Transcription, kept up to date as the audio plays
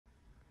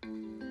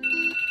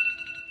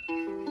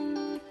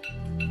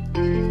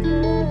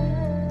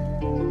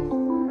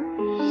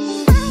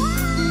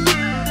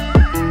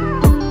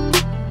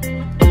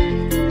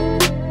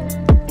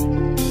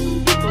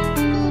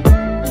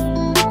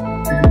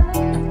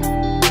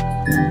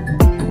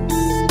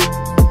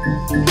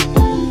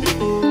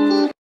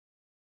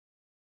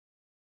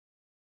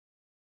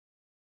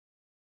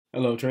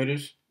Hello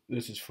traders,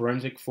 this is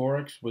Forensic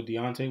Forex with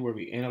Deontay, where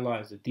we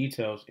analyze the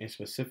details and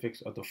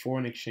specifics of the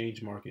foreign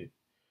exchange market.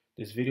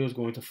 This video is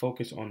going to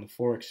focus on the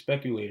Forex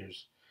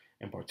speculators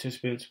and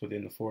participants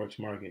within the Forex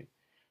market.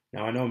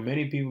 Now I know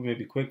many people may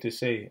be quick to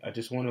say, I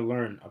just want to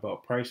learn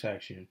about price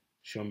action.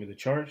 Show me the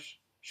charts,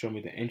 show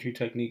me the entry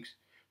techniques,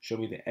 show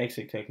me the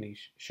exit techniques,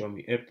 show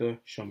me IPTA,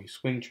 show me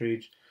swing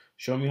trades,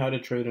 show me how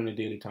to trade on a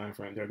daily time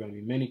frame. There are going to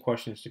be many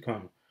questions to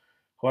come.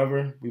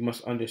 However, we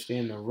must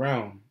understand the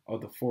realm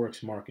of the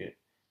Forex market.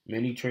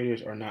 Many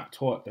traders are not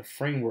taught the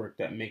framework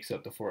that makes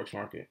up the Forex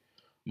market.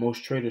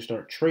 Most traders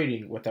start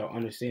trading without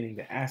understanding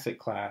the asset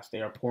class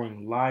they are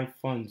pouring live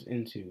funds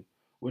into,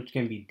 which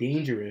can be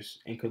dangerous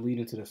and could lead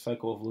into the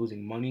cycle of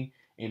losing money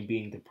and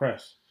being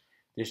depressed.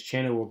 This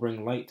channel will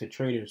bring light to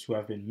traders who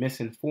have been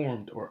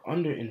misinformed or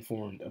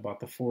underinformed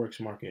about the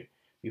Forex market.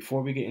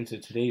 Before we get into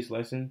today's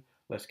lesson,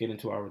 let's get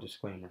into our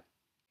disclaimer.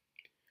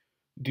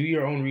 Do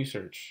your own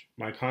research.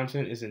 My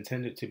content is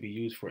intended to be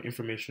used for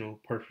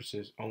informational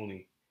purposes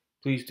only.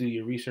 Please do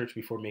your research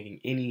before making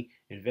any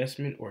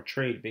investment or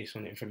trade based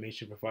on the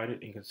information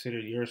provided and consider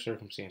your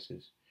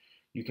circumstances.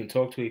 You can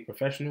talk to a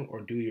professional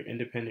or do your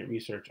independent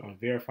research on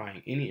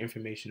verifying any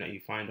information that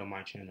you find on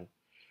my channel.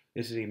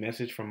 This is a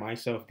message from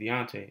myself,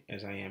 Deontay,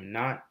 as I am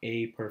not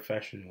a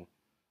professional.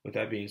 With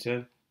that being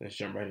said, let's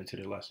jump right into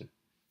the lesson.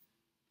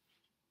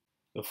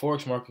 The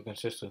Forex market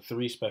consists of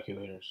three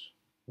speculators.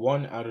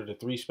 One out of the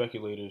three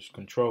speculators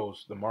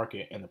controls the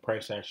market and the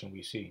price action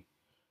we see.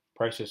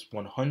 Price is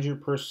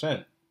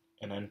 100%,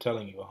 and I'm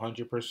telling you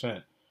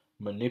 100%,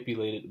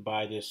 manipulated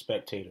by this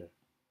spectator.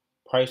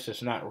 Price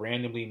does not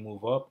randomly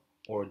move up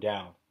or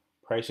down.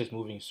 Price is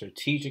moving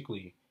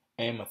strategically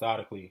and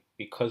methodically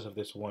because of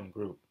this one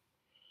group.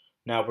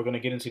 Now we're going to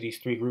get into these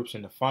three groups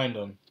and define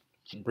them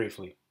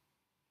briefly.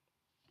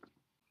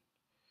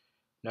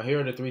 Now here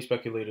are the three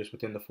speculators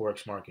within the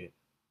Forex market.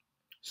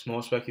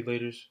 Small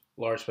speculators,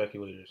 large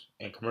speculators,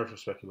 and commercial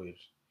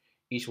speculators.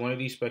 Each one of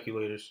these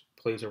speculators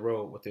plays a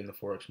role within the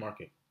Forex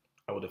market.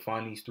 I will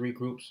define these three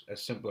groups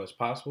as simple as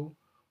possible.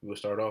 We will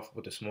start off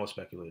with the small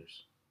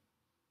speculators.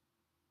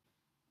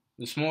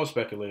 The small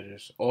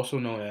speculators, also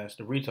known as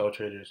the retail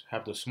traders,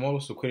 have the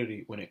smallest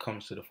liquidity when it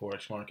comes to the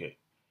Forex market.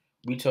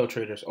 Retail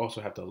traders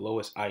also have the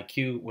lowest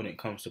IQ when it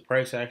comes to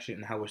price action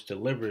and how it's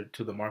delivered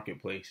to the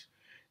marketplace.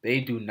 They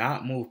do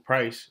not move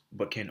price,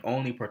 but can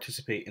only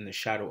participate in the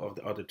shadow of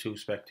the other two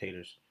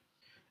spectators.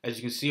 As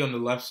you can see on the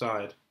left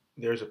side,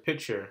 there's a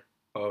picture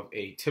of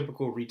a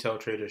typical retail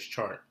trader's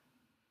chart.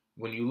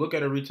 When you look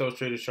at a retail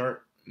trader's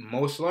chart,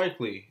 most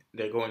likely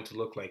they're going to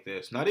look like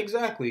this. Not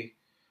exactly,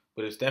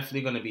 but it's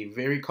definitely going to be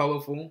very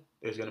colorful.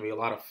 There's going to be a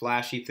lot of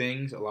flashy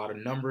things, a lot of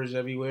numbers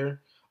everywhere,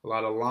 a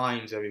lot of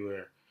lines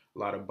everywhere, a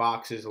lot of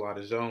boxes, a lot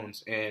of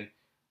zones. And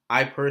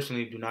I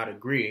personally do not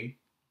agree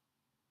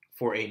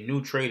for a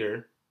new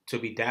trader to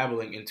be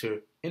dabbling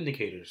into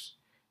indicators.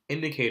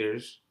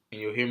 Indicators,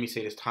 and you'll hear me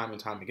say this time and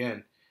time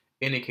again,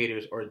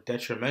 indicators are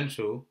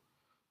detrimental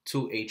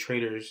to a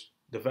trader's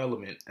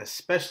development,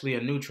 especially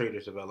a new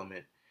trader's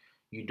development.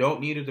 You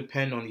don't need to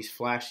depend on these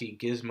flashy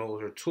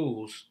gizmos or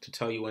tools to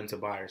tell you when to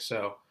buy or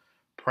sell.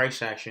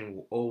 Price action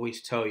will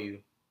always tell you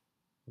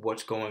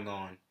what's going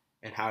on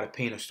and how to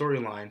paint a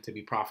storyline to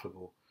be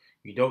profitable.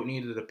 You don't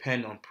need to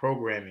depend on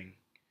programming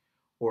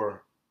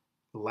or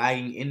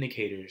lagging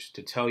indicators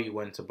to tell you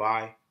when to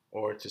buy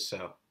or to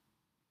sell.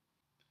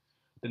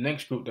 The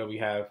next group that we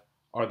have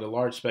are the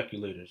large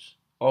speculators,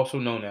 also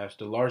known as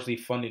the largely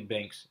funded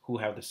banks, who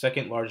have the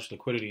second largest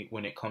liquidity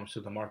when it comes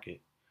to the market.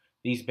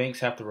 These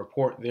banks have to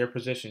report their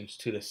positions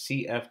to the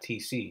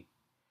CFTC.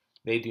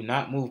 They do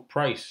not move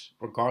price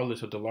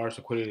regardless of the large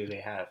liquidity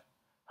they have.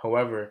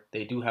 However,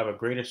 they do have a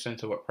greater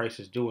sense of what price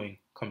is doing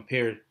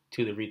compared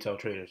to the retail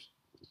traders.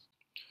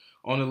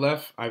 On the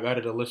left, I've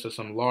added a list of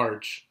some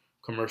large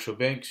commercial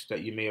banks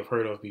that you may have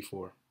heard of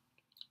before.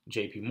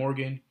 JP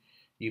Morgan,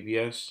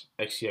 UBS,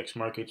 XCX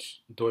Markets,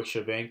 Deutsche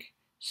Bank,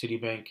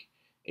 Citibank,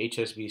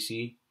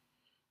 HSBC,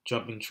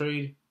 Jumping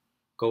Trade,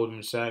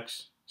 Goldman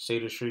Sachs,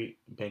 State Street,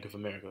 Bank of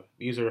America.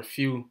 These are a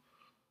few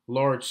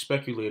large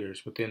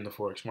speculators within the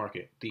Forex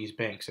market. These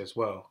banks as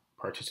well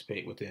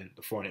participate within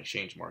the foreign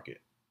exchange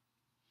market.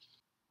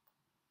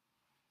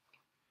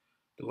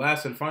 The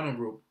last and final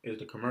group is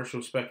the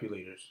commercial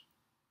speculators,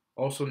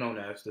 also known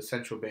as the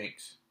central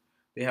banks.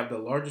 They have the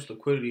largest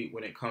liquidity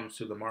when it comes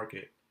to the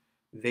market.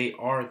 They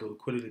are the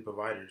liquidity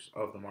providers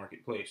of the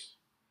marketplace.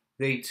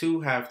 They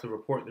too have to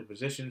report their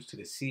positions to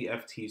the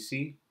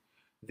CFTC.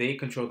 They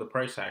control the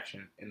price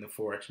action in the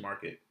Forex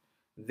market.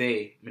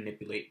 They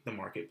manipulate the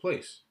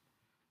marketplace.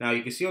 Now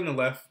you can see on the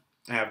left,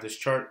 I have this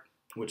chart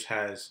which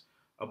has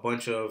a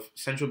bunch of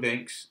central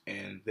banks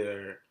and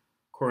their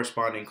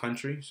corresponding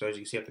country. So as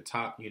you can see at the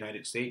top,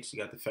 United States, you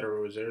got the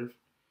Federal Reserve.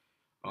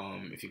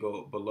 If you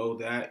go below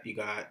that, you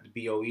got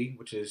the BOE,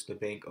 which is the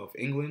Bank of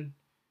England.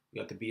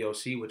 You got the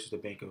BOC, which is the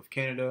Bank of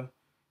Canada.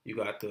 You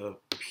got the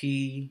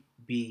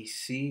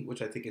PBC,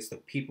 which I think is the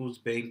People's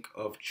Bank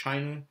of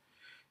China.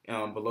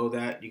 Below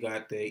that, you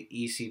got the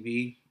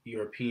ECB,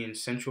 European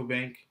Central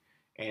Bank.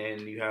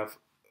 And you have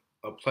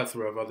a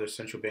plethora of other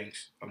central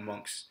banks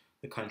amongst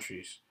the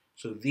countries.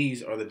 So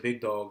these are the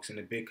big dogs and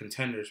the big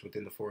contenders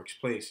within the Forex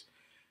place.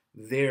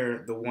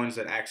 They're the ones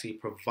that actually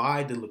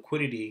provide the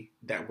liquidity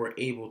that we're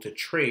able to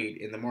trade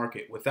in the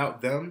market.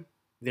 Without them,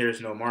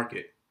 there's no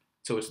market.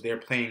 So it's their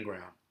playing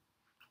ground.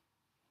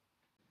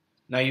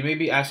 Now, you may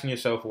be asking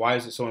yourself, why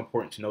is it so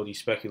important to know these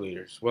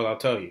speculators? Well, I'll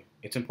tell you.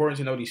 It's important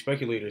to know these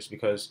speculators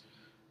because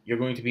you're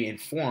going to be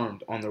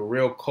informed on the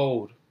real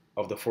code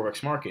of the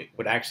Forex market,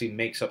 what actually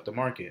makes up the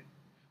market.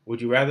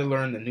 Would you rather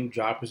learn the new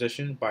job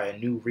position by a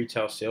new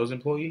retail sales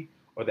employee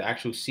or the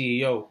actual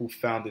CEO who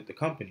founded the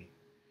company?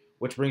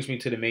 Which brings me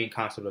to the main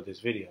concept of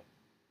this video.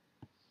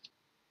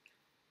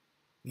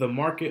 The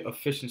market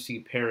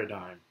efficiency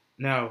paradigm.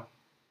 Now,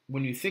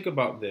 when you think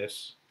about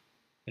this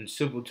in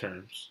simple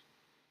terms,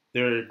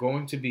 there are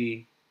going to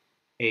be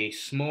a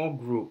small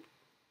group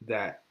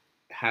that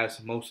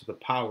has most of the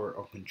power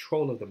or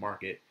control of the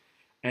market,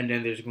 and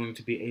then there's going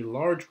to be a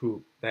large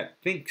group that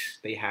thinks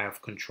they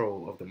have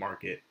control of the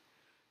market.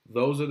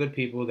 Those are the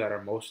people that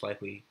are most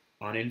likely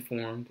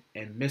uninformed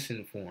and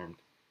misinformed.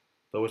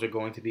 Those are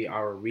going to be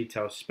our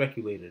retail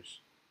speculators.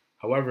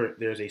 However,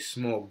 there's a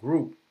small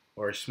group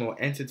or a small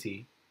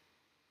entity,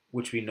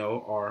 which we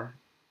know are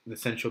the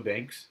central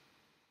banks,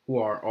 who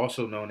are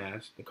also known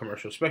as the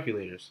commercial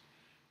speculators.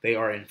 They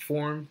are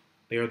informed,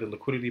 they are the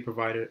liquidity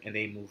provider, and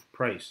they move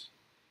price.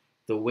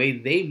 The way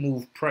they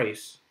move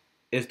price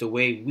is the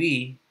way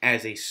we,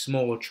 as a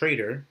small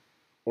trader,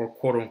 or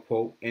quote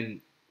unquote,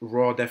 in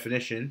raw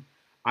definition,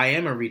 I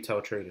am a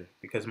retail trader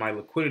because my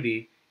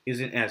liquidity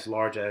isn't as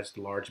large as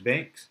the large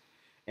banks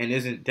and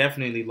isn't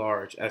definitely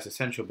large as the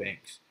central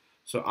banks.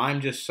 So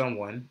I'm just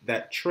someone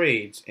that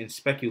trades and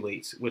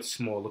speculates with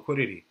small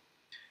liquidity.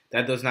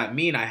 That does not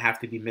mean I have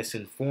to be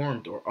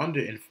misinformed or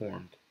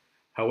underinformed.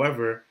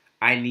 However,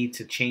 I need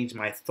to change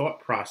my thought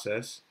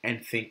process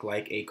and think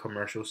like a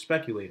commercial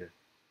speculator.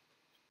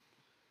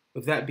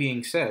 With that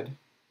being said,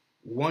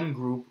 one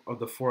group of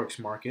the Forex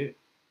market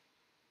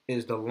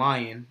is the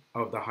lion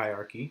of the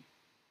hierarchy,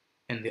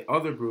 and the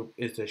other group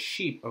is the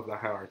sheep of the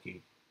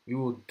hierarchy. We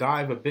will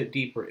dive a bit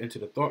deeper into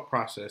the thought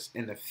process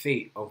and the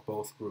fate of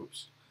both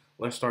groups.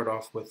 Let's start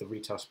off with the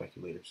retail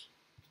speculators.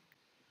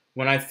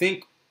 When I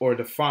think or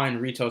define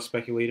retail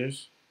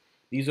speculators,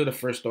 these are the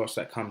first thoughts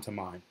that come to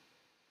mind.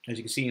 As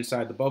you can see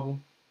inside the bubble,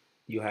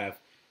 you have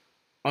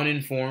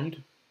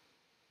uninformed,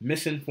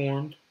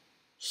 misinformed,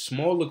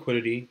 small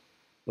liquidity,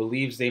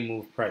 believes they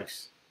move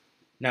price.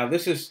 Now,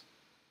 this is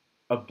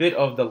a bit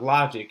of the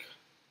logic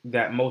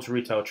that most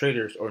retail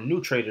traders or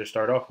new traders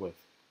start off with.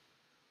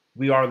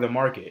 We are the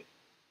market.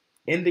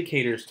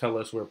 Indicators tell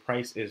us where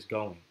price is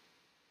going.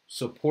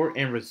 Support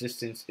and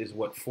resistance is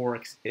what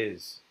Forex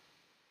is.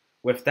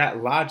 With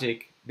that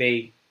logic,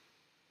 they,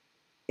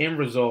 in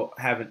result,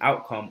 have an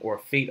outcome or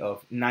fate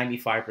of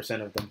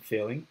 95% of them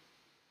failing.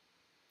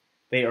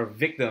 They are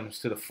victims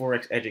to the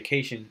Forex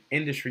education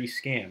industry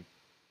scam,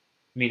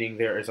 meaning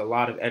there is a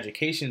lot of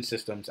education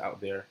systems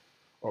out there,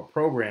 or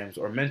programs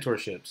or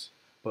mentorships,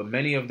 but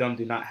many of them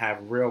do not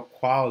have real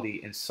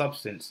quality and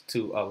substance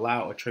to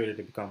allow a trader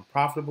to become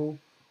profitable,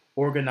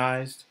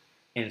 organized,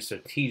 and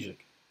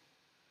strategic.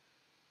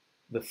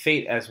 The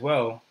fate as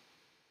well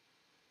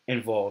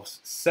involves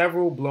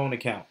several blown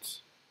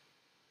accounts.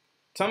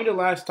 Tell me the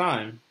last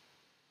time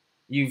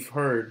you've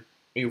heard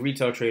a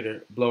retail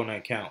trader blow an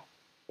account.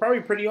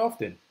 Probably pretty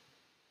often.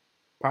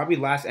 Probably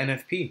last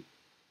NFP,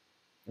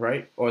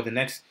 right? Or the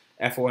next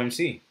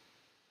FOMC.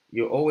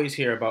 You'll always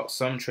hear about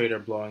some trader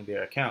blowing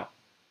their account.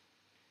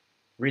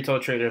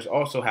 Retail traders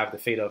also have the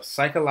fate of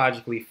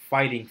psychologically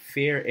fighting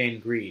fear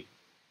and greed.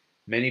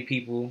 Many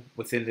people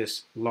within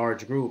this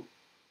large group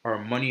are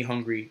money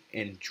hungry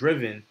and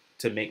driven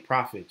to make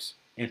profits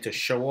and to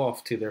show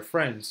off to their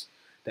friends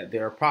that they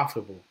are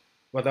profitable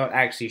without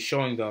actually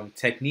showing them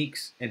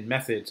techniques and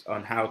methods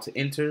on how to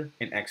enter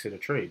and exit a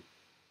trade.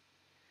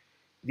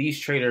 These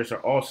traders are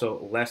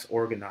also less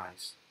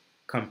organized.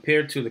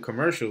 Compared to the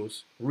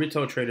commercials,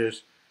 retail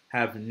traders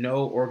have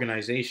no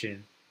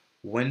organization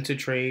when to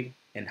trade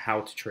and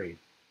how to trade.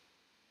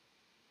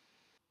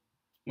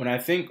 When I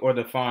think or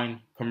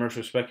define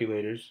commercial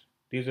speculators,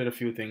 these are the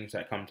few things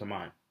that come to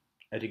mind.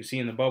 As you can see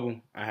in the bubble,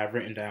 I have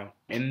written down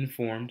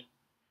informed,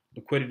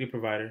 liquidity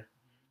provider,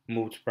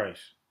 moved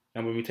price.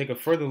 Now, when we take a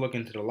further look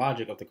into the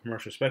logic of the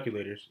commercial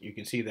speculators, you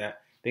can see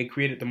that they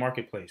created the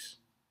marketplace.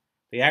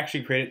 They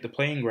actually created the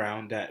playing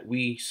ground that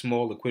we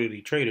small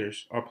liquidity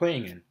traders are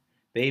playing in.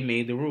 They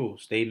made the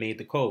rules. They made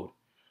the code.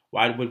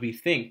 Why would we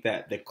think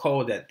that the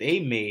code that they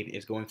made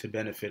is going to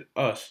benefit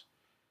us,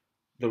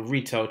 the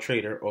retail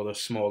trader or the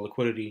small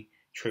liquidity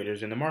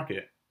traders in the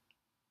market?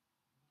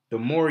 The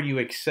more you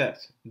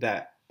accept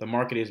that the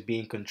market is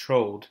being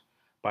controlled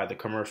by the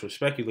commercial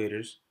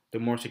speculators, the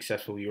more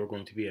successful you are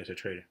going to be as a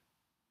trader.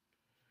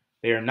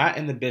 They are not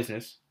in the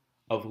business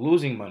of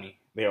losing money.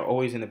 They are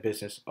always in the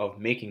business of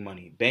making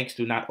money. Banks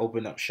do not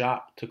open up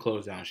shop to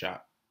close down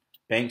shop.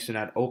 Banks do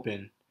not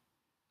open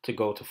to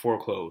go to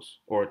foreclose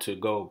or to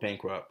go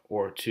bankrupt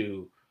or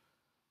to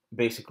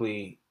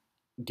basically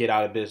get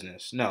out of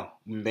business. No,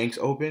 when banks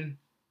open,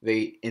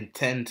 they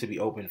intend to be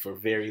open for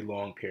very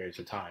long periods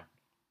of time.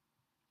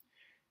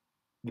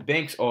 The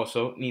banks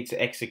also need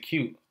to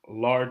execute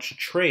large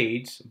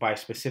trades by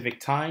specific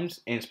times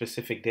and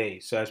specific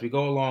days. So as we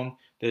go along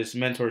this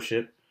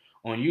mentorship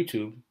on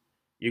YouTube,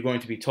 you're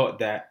going to be taught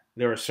that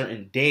there are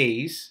certain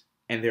days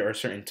and there are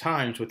certain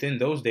times within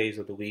those days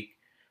of the week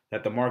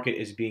that the market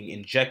is being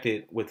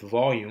injected with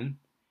volume,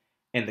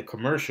 and the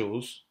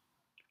commercials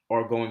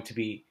are going to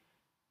be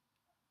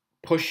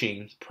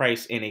pushing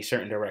price in a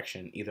certain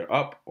direction, either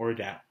up or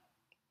down.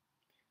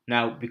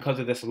 Now, because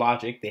of this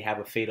logic, they have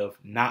a fate of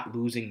not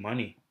losing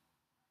money.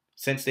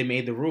 Since they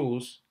made the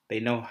rules, they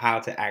know how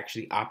to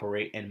actually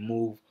operate and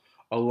move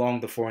along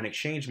the foreign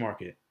exchange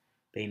market.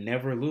 They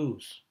never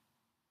lose.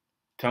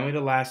 Tell me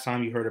the last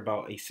time you heard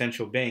about a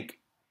central bank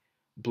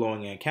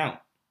blowing an account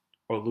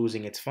or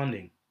losing its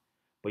funding.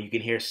 But you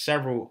can hear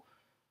several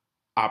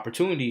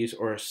opportunities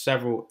or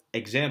several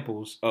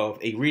examples of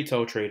a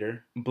retail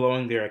trader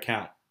blowing their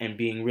account and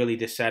being really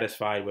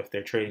dissatisfied with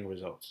their trading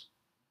results.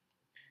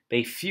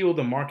 They fuel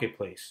the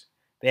marketplace.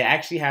 They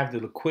actually have the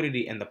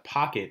liquidity and the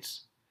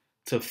pockets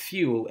to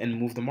fuel and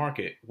move the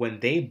market. When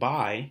they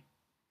buy,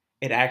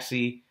 it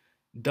actually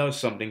does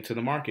something to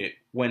the market.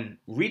 When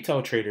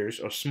retail traders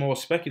or small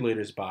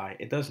speculators buy,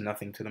 it does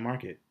nothing to the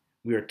market.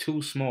 We are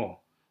too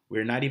small.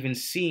 We're not even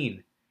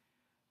seen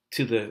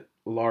to the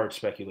large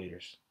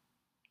speculators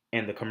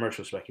and the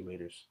commercial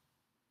speculators.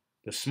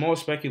 The small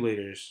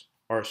speculators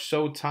are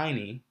so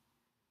tiny,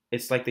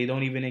 it's like they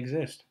don't even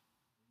exist.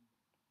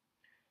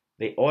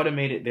 They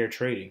automated their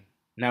trading.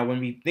 Now, when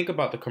we think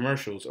about the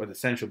commercials or the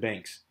central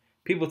banks,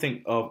 people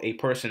think of a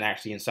person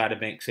actually inside a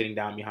bank sitting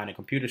down behind a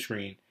computer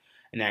screen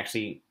and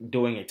actually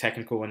doing a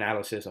technical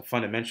analysis, a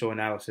fundamental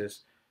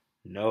analysis.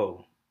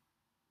 No,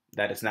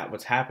 that is not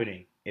what's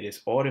happening. It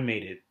is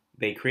automated.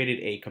 They created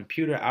a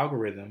computer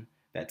algorithm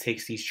that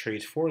takes these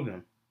trades for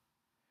them.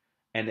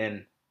 And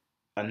then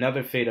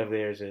another fate of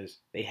theirs is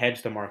they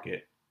hedge the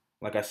market.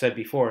 Like I said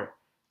before,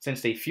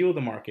 since they fuel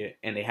the market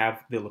and they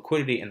have the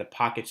liquidity and the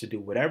pockets to do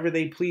whatever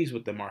they please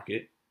with the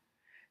market,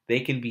 they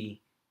can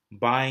be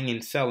buying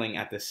and selling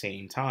at the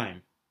same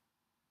time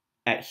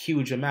at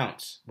huge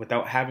amounts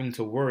without having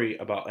to worry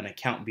about an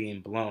account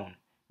being blown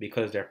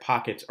because their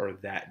pockets are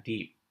that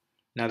deep.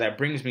 Now that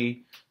brings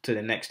me to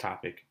the next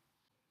topic.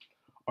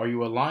 Are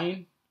you a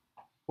lion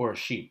or a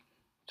sheep?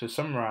 To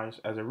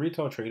summarize, as a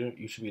retail trader,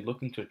 you should be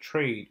looking to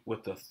trade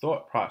with the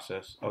thought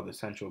process of the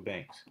central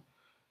banks.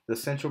 The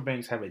central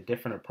banks have a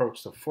different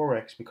approach to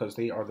Forex because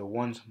they are the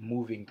ones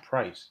moving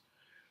price.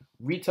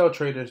 Retail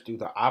traders do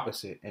the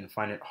opposite and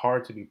find it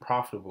hard to be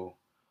profitable.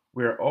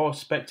 We are all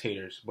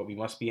spectators, but we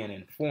must be an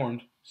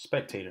informed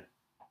spectator.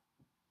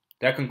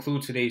 That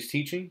concludes today's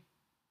teaching,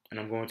 and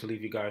I'm going to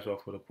leave you guys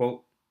off with a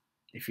quote.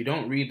 If you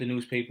don't read the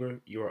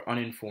newspaper, you are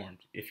uninformed.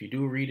 If you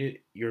do read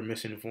it, you're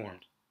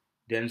misinformed.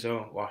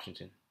 Denzel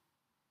Washington.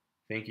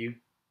 Thank you,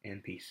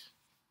 and peace.